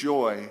the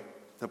joy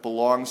that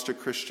belongs to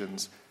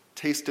Christians,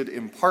 tasted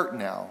in part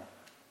now,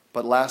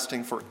 but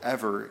lasting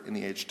forever in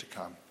the age to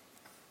come.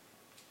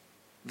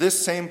 This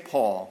same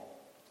Paul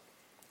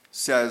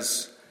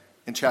says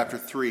in chapter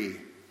 3,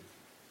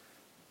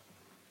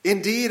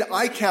 "Indeed,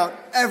 I count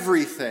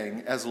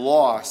everything as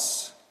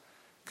loss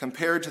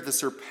compared to the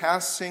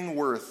surpassing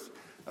worth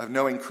of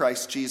knowing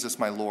Christ Jesus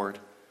my Lord.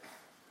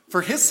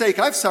 For his sake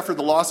I've suffered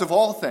the loss of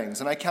all things,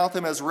 and I count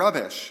them as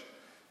rubbish,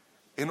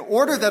 in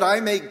order that I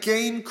may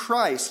gain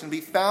Christ and be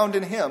found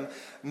in him,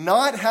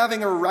 not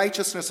having a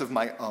righteousness of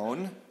my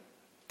own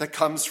that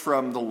comes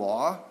from the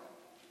law,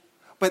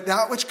 but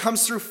that which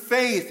comes through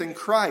faith in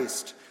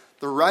Christ,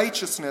 the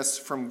righteousness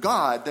from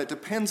God that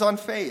depends on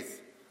faith,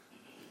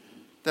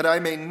 that I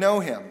may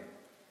know him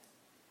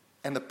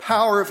and the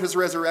power of his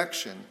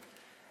resurrection,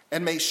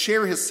 and may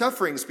share his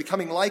sufferings,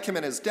 becoming like him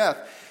in his death,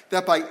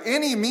 that by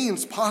any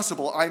means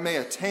possible I may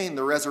attain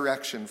the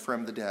resurrection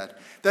from the dead."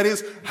 That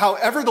is,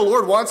 however the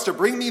Lord wants to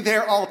bring me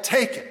there, I'll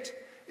take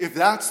it, if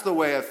that's the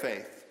way of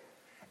faith.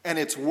 And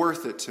it's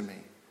worth it to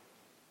me.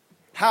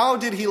 How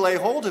did he lay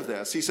hold of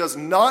this? He says,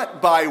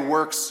 not by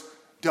works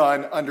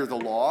done under the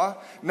law,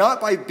 not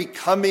by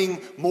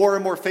becoming more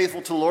and more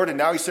faithful to the Lord, and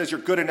now he says, you're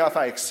good enough,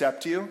 I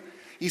accept you.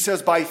 He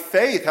says, by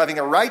faith, having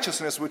a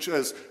righteousness which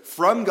is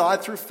from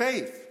God through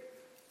faith.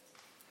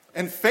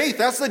 And faith,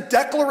 that's the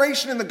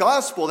declaration in the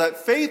gospel, that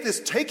faith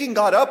is taking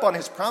God up on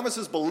his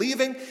promises,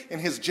 believing in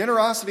his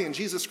generosity in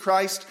Jesus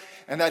Christ,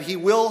 and that he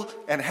will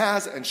and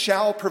has and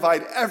shall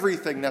provide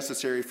everything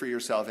necessary for your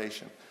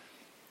salvation.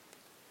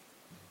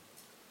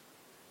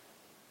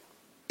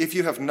 If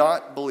you have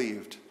not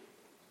believed,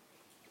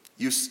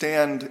 You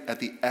stand at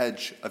the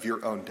edge of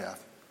your own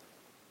death.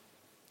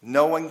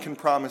 No one can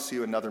promise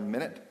you another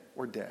minute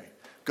or day.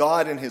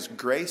 God, in his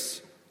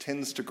grace,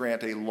 tends to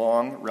grant a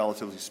long,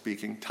 relatively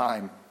speaking,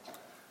 time.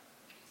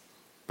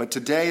 But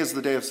today is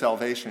the day of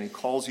salvation. He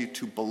calls you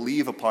to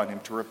believe upon him,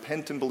 to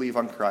repent and believe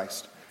on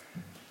Christ.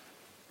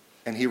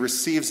 And he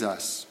receives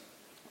us.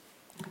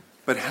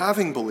 But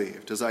having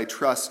believed, as I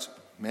trust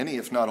many,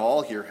 if not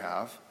all here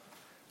have,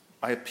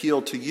 I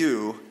appeal to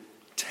you,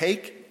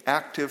 take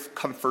active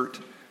comfort,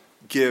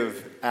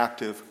 give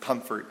active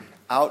comfort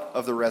out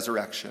of the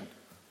resurrection.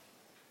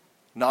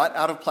 Not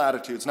out of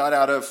platitudes, not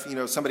out of,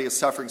 somebody is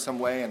suffering some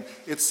way, and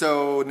it's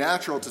so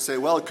natural to say,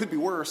 well, it could be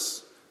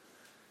worse.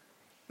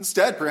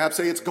 Instead, perhaps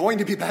say, it's going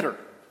to be better.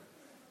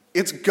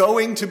 It's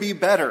going to be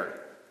better.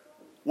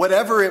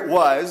 Whatever it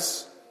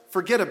was,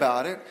 forget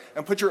about it,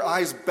 and put your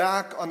eyes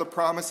back on the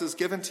promises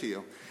given to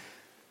you.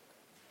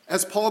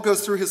 As Paul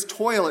goes through his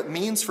toil, it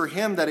means for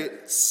him that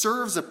it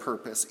serves a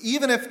purpose,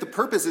 even if the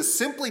purpose is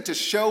simply to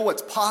show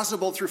what's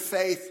possible through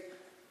faith,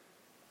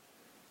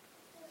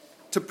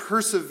 to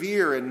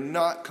persevere and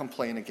not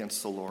complain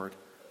against the Lord.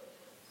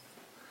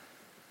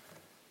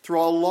 Through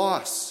all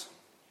loss,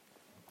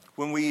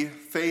 when we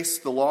face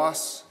the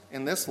loss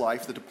in this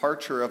life, the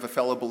departure of a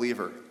fellow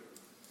believer.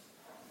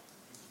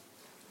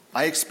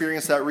 I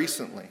experienced that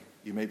recently,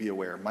 you may be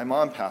aware. My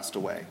mom passed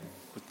away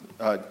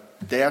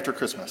day after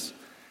Christmas.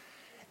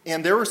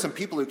 And there were some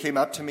people who came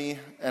up to me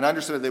and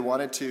understood they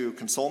wanted to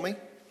console me.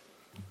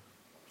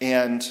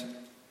 And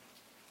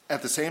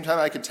at the same time,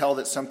 I could tell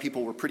that some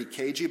people were pretty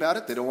cagey about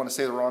it. They don't want to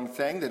say the wrong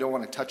thing. They don't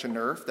want to touch a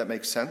nerve. That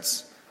makes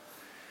sense.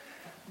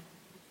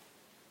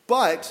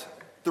 But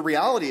the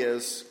reality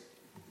is,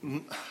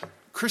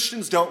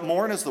 Christians don't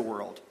mourn as the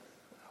world.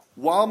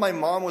 While my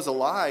mom was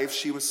alive,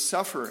 she was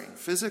suffering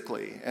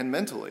physically and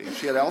mentally.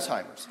 She had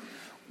Alzheimer's.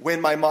 When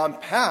my mom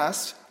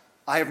passed,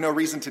 I have no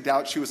reason to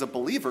doubt she was a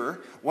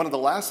believer. One of the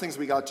last things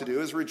we got to do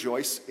is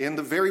rejoice in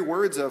the very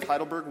words of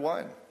Heidelberg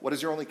 1. What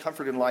is your only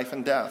comfort in life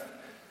and death?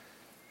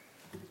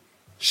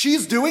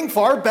 She's doing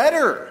far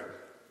better.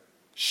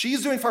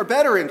 She's doing far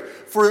better. And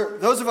for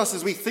those of us,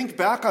 as we think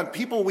back on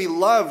people we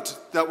loved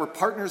that were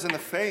partners in the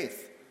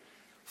faith,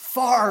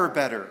 far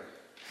better.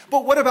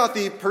 But what about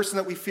the person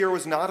that we fear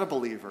was not a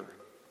believer?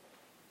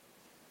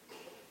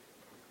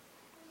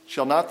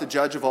 Shall not the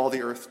judge of all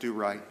the earth do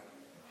right?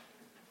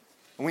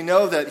 And we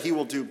know that he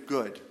will do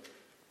good.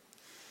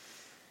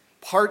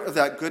 Part of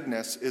that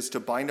goodness is to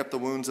bind up the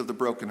wounds of the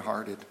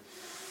brokenhearted.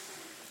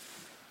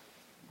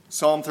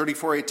 Psalm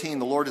 34:18,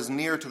 the Lord is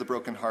near to the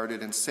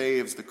brokenhearted and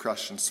saves the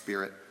crushed in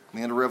spirit. In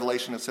the end of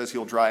Revelation, it says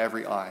he'll dry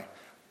every eye.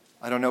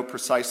 I don't know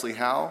precisely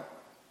how.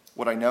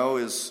 What I know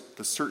is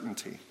the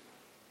certainty.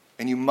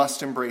 And you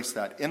must embrace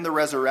that. In the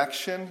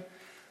resurrection,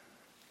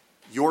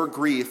 your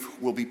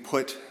grief will be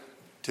put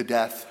to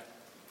death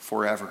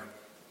forever.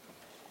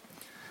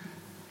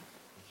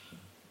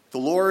 The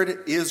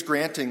Lord is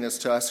granting this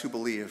to us who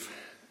believe.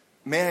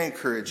 May I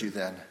encourage you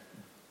then,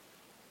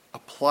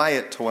 apply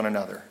it to one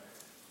another.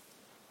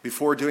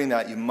 Before doing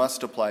that, you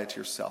must apply it to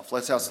yourself.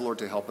 Let's ask the Lord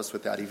to help us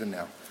with that even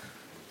now.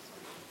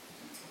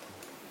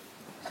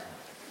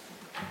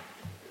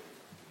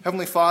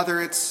 Heavenly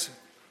Father, it's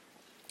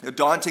a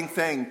daunting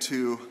thing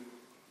to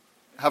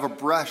have a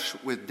brush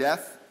with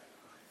death,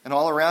 and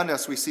all around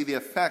us we see the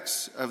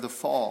effects of the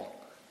fall.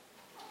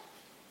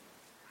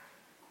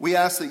 We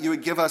ask that you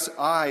would give us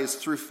eyes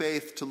through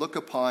faith to look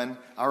upon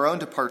our own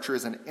departure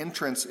as an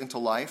entrance into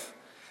life,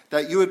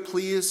 that you would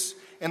please,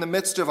 in the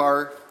midst of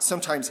our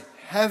sometimes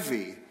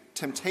heavy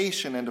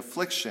temptation and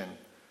affliction,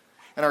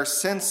 and our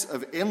sense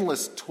of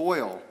endless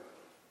toil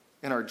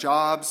in our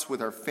jobs,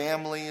 with our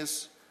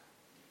families,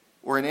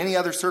 or in any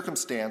other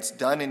circumstance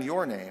done in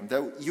your name,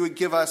 that you would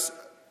give us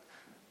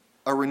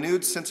a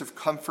renewed sense of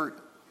comfort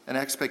and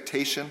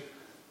expectation.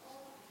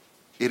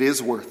 It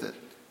is worth it.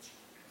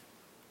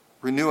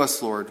 Renew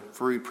us, Lord,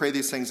 for we pray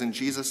these things in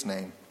Jesus'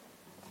 name.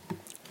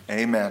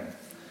 Amen.